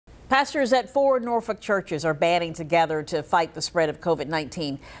Pastors at 4 Norfolk churches are banding together to fight the spread of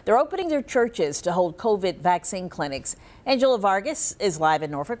COVID-19. They're opening their churches to hold COVID vaccine clinics. Angela Vargas is live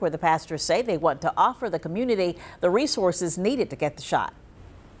in Norfolk, where the pastors say they want to offer the community the resources needed to get the shot.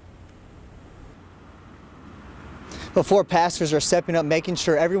 Before pastors are stepping up, making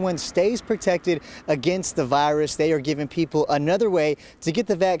sure everyone stays protected against the virus. They are giving people another way to get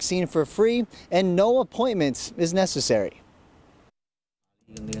the vaccine for free, and no appointments is necessary.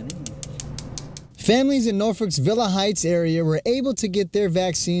 Families in Norfolk's Villa Heights area were able to get their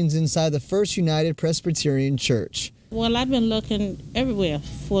vaccines inside the First United Presbyterian Church. Well, I've been looking everywhere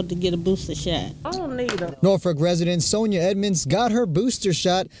to get a booster shot. I don't need them. Norfolk resident Sonia Edmonds got her booster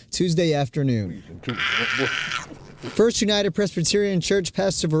shot Tuesday afternoon. First United Presbyterian Church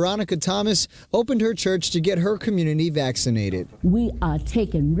Pastor Veronica Thomas opened her church to get her community vaccinated. We are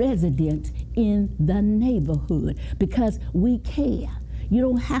taking residents in the neighborhood because we care. You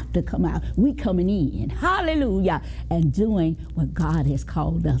don't have to come out. We coming in, hallelujah, and doing what God has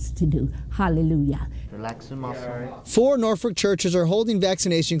called us to do, hallelujah. Relax your muscle. 4 Norfolk churches are holding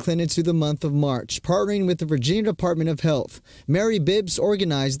vaccination clinics through the month of March, partnering with the Virginia Department of Health. Mary Bibbs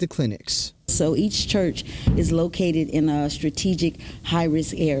organized the clinics. So each church is located in a strategic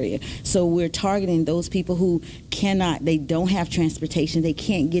high-risk area. So we're targeting those people who they don't have transportation, they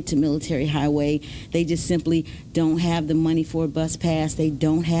can't get to Military Highway, they just simply don't have the money for a bus pass, they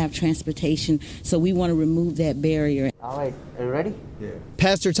don't have transportation. So we want to remove that barrier. All right, are you ready? Yeah.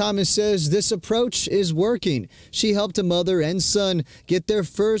 Pastor Thomas says this approach is working. She helped a mother and son get their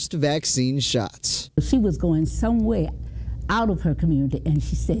first vaccine shots. She was going somewhere out of her community, and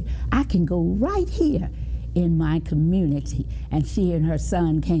she said, I can go right here in my community. And she and her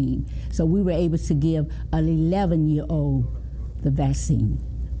son came. So we were able to give an 11-year-old the vaccine.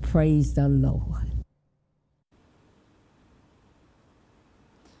 Praise the Lord.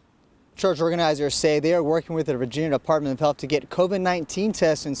 Church organizers say they are working with the Virginia Department of Health to get COVID-19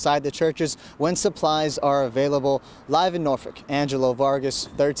 tests inside the churches when supplies are available. Live in Norfolk, Angelo Vargas,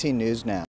 13 News Now.